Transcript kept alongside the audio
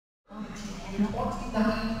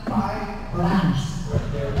29.5 laps. Right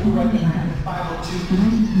there. We're right behind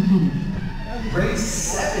 502. Race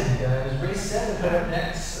 7, guys. Race 7. Put up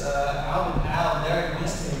next. Alvin, Al, Larry,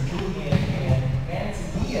 Winston, Julian, and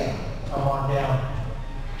Camtasia. Come on down.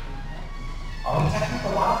 Are we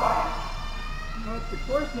technical modified? Of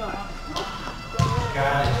course not.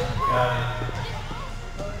 Got it. Got it.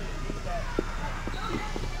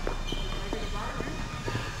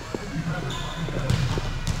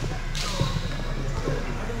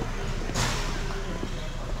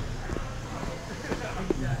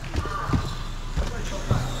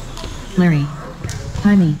 Larry,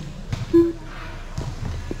 Jaime.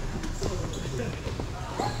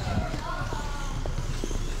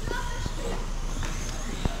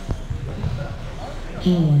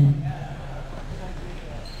 Julian.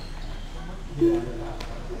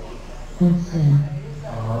 Winston.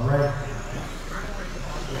 Alright.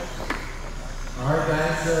 Alright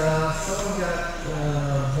guys, someone got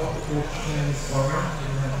multiple transformers.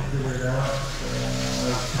 You're gonna have to figure it out.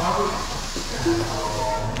 Probably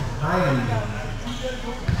Heidi.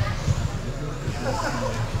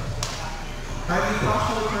 Heidi,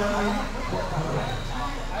 possibly currently?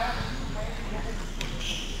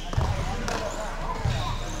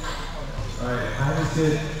 Alright, Heidi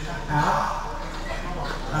did out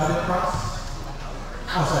across.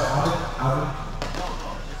 Oh, sorry, out.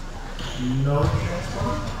 No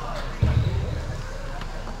transformer?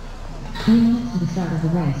 3 minutes to the start of the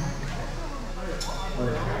race.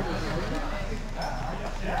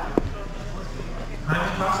 Heidi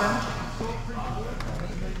cross then?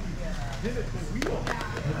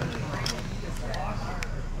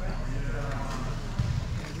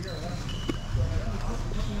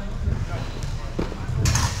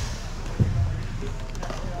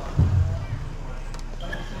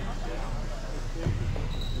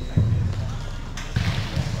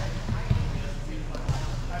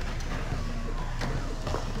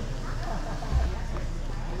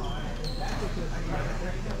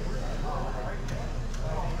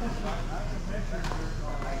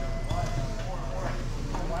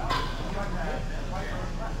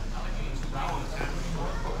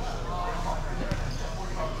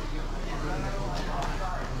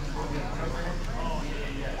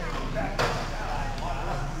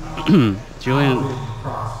 Julian.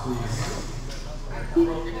 Cross, please.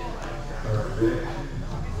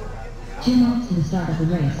 2 minutes to the start of the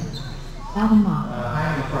race. Alvin Mock.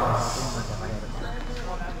 Heidi cross.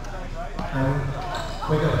 Heidi,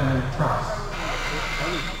 wake up and cross.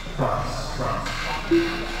 Cross.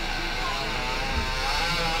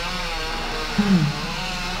 Jaime.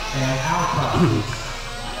 And out cross, please.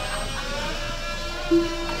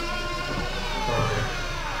 Perfect.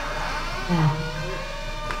 Al.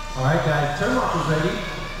 Alright guys, turn off is ready.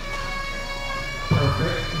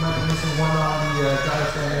 Perfect. You might be missing one on the drive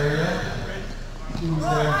stand area. Who's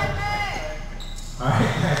there?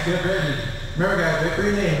 Alright guys, get ready. Remember guys, wait for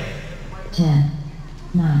your name. 10,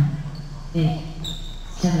 9, 8,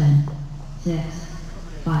 7, 6,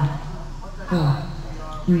 5, 4,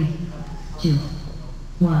 3, 2,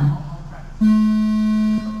 1.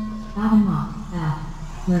 Alvin Mock, Al,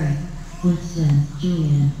 Larry, Winston,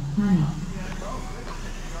 Julian, Jaime.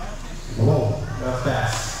 Whoa, that was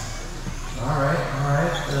fast. Alright.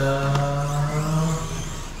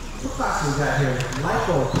 What class we got here?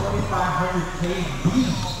 Lipo 2500KV.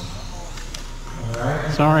 Alright.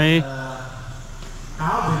 Sorry.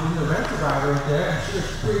 Alvin in the rental driver right there. She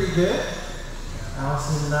looks pretty good.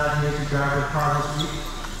 Allison not here to drive her car this week.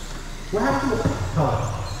 What happened to the pink color?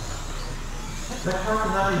 That car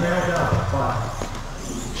cannot be narrowed down. Why?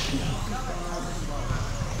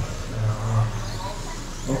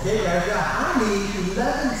 Okay, guys, got Jaime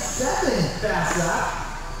 11.7 fast lap.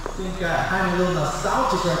 I think Jaime a little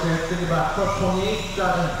nostalgic right there. Thinking about Club 28,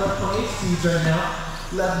 driving Club 28 speeds right now.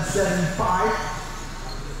 11.75.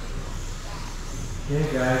 Okay,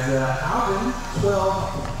 guys, Alvin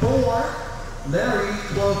 12.4, Larry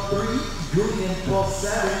 12.3, Julian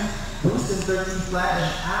 12.7, Winston 13 flat,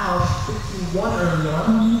 and Al 15.1 early on.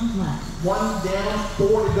 1 down, 4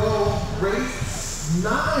 to go. Race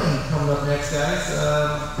 9 coming up next, guys.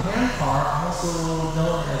 Pan car, also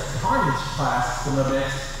known as Carnage class, coming up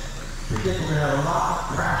next. Predict we're gonna have a lot of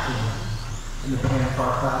crashing in the pan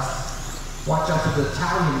car class. Watch out for the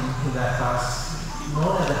Italian in that class,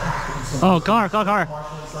 known as a hack. Oh, car.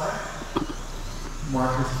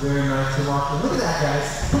 Marcus, very nice to watch. Look at that, guys.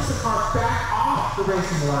 Puts the car back off the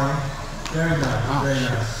racing line. Very nice, very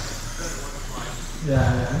nice.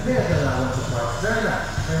 Yeah, you may have done that once or twice. Very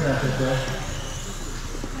nice right there.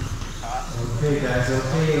 Okay, guys,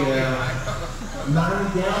 okay. 9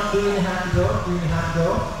 down, 3.5 to go,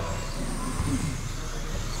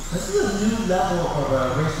 This is a new level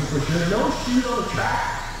of racing for sure. No shoes on the track.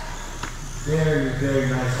 Very, very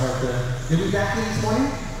nice art there. Did we vacuum this morning?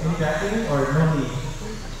 Any vacuuming or no need?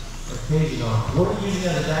 Occasional. What are we using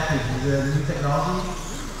as a vacuum? Is it a new technology?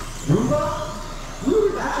 Roomba? We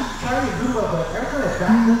were actually trying to Roomba, but every time I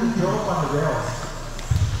backed up and drove on the rails.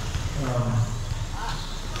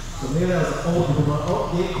 So maybe that was an old Roomba.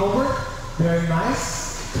 Oh, Dave Colbert. Very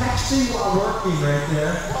nice. Texting while working right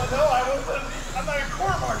there. Well, no, I'm not a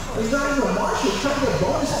court marshal. He's not even a marshal. He's trying to get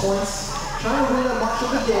bonus points. Trying to win a marshal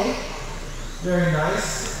of the day. Very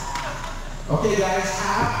nice. Okay, guys,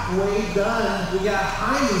 halfway done. We got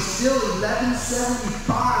Jaime still 11:75.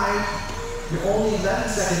 You're only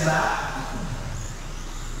 11-second lap.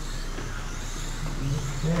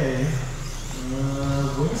 Okay.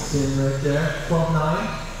 Winston right there, 12-9.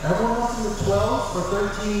 Everyone else in the 12 for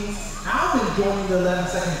 13. Alvin joining the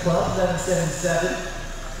 11-second club, 11-7-7.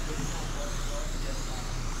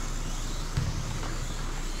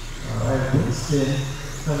 All right, Winston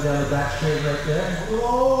coming down the back straight right there.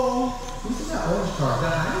 Whoa! Who's in that orange car? Is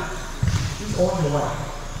that Jaime? He's orange and white.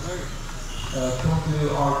 Come through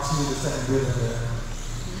R2, the second grid right there.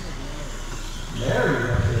 Larry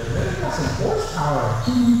right there. Larry's got some horsepower.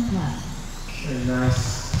 Very nice.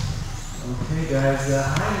 Okay, guys.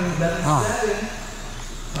 Jaime, 11-7.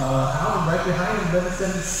 Alvin right behind him,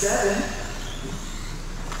 11-7-7.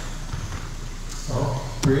 Oh,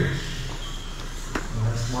 bridge.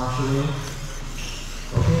 Nice marshalling.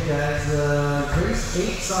 Okay, guys. Race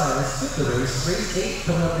 8. Sorry, let's skip the race. Race 8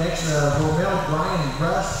 coming up next. Romel, Brian,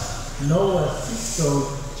 Russ, Noah, Cisco,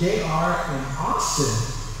 JR, and Austin.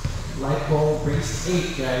 Lipo, race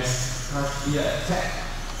 8, guys. Should be a tech.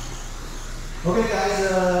 Okay, guys,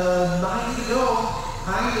 90 to go.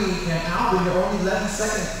 Jaime and Alvin, you're only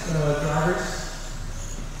 11-second drivers.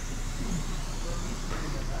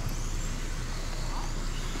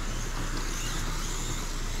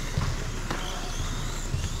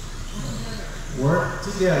 Work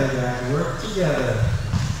together, guys. Work together.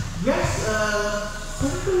 Yes,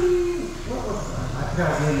 somebody, what was that? I forgot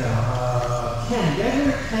his name now. Ken. You guys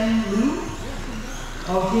remember Ken Liu?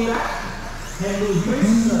 Oh, came back? Ken Liu. He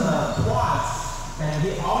races quads, and he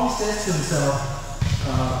always says to himself,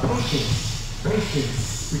 patience, patience.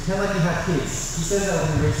 Pretend like you have kids. He says that when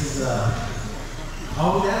he races,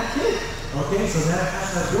 oh, we have a kid. Okay, so now it has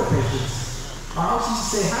to have your patience. I always used to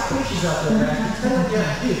say, have patience out there, guys. Pretend like you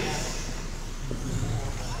have kids.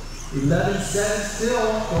 11-7 still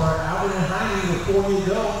for Alvin and Jaime with 4 to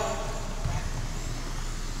go.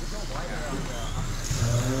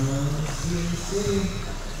 Let's see.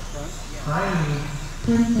 Jaime,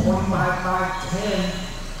 25-5-10.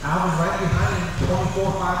 Alvin right behind him,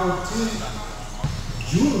 24-5-02.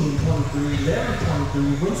 Julian, 23. Larry,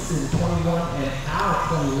 23. Winston, 21. And Al,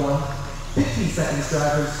 21. 15 seconds,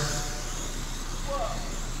 drivers.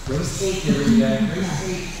 Race 8 here, we got race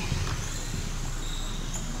 8.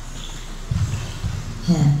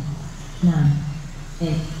 10, 9,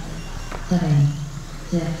 8, 7,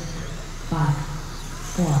 6, 5,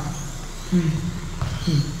 4, 3,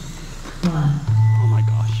 2, 1. Oh my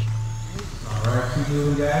gosh. Alright, keep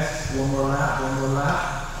moving, guys. One more lap.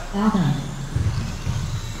 Alvin.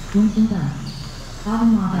 Winston done.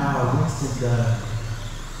 Alvin Al, Winston done.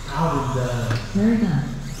 Alvin done. Larry done.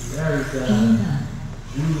 Larry Julian done. done.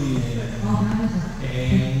 Julian. All drivers done.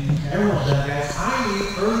 And everyone done, guys. Jaime,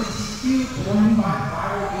 early TQ,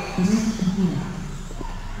 25-5-08. The race is completed.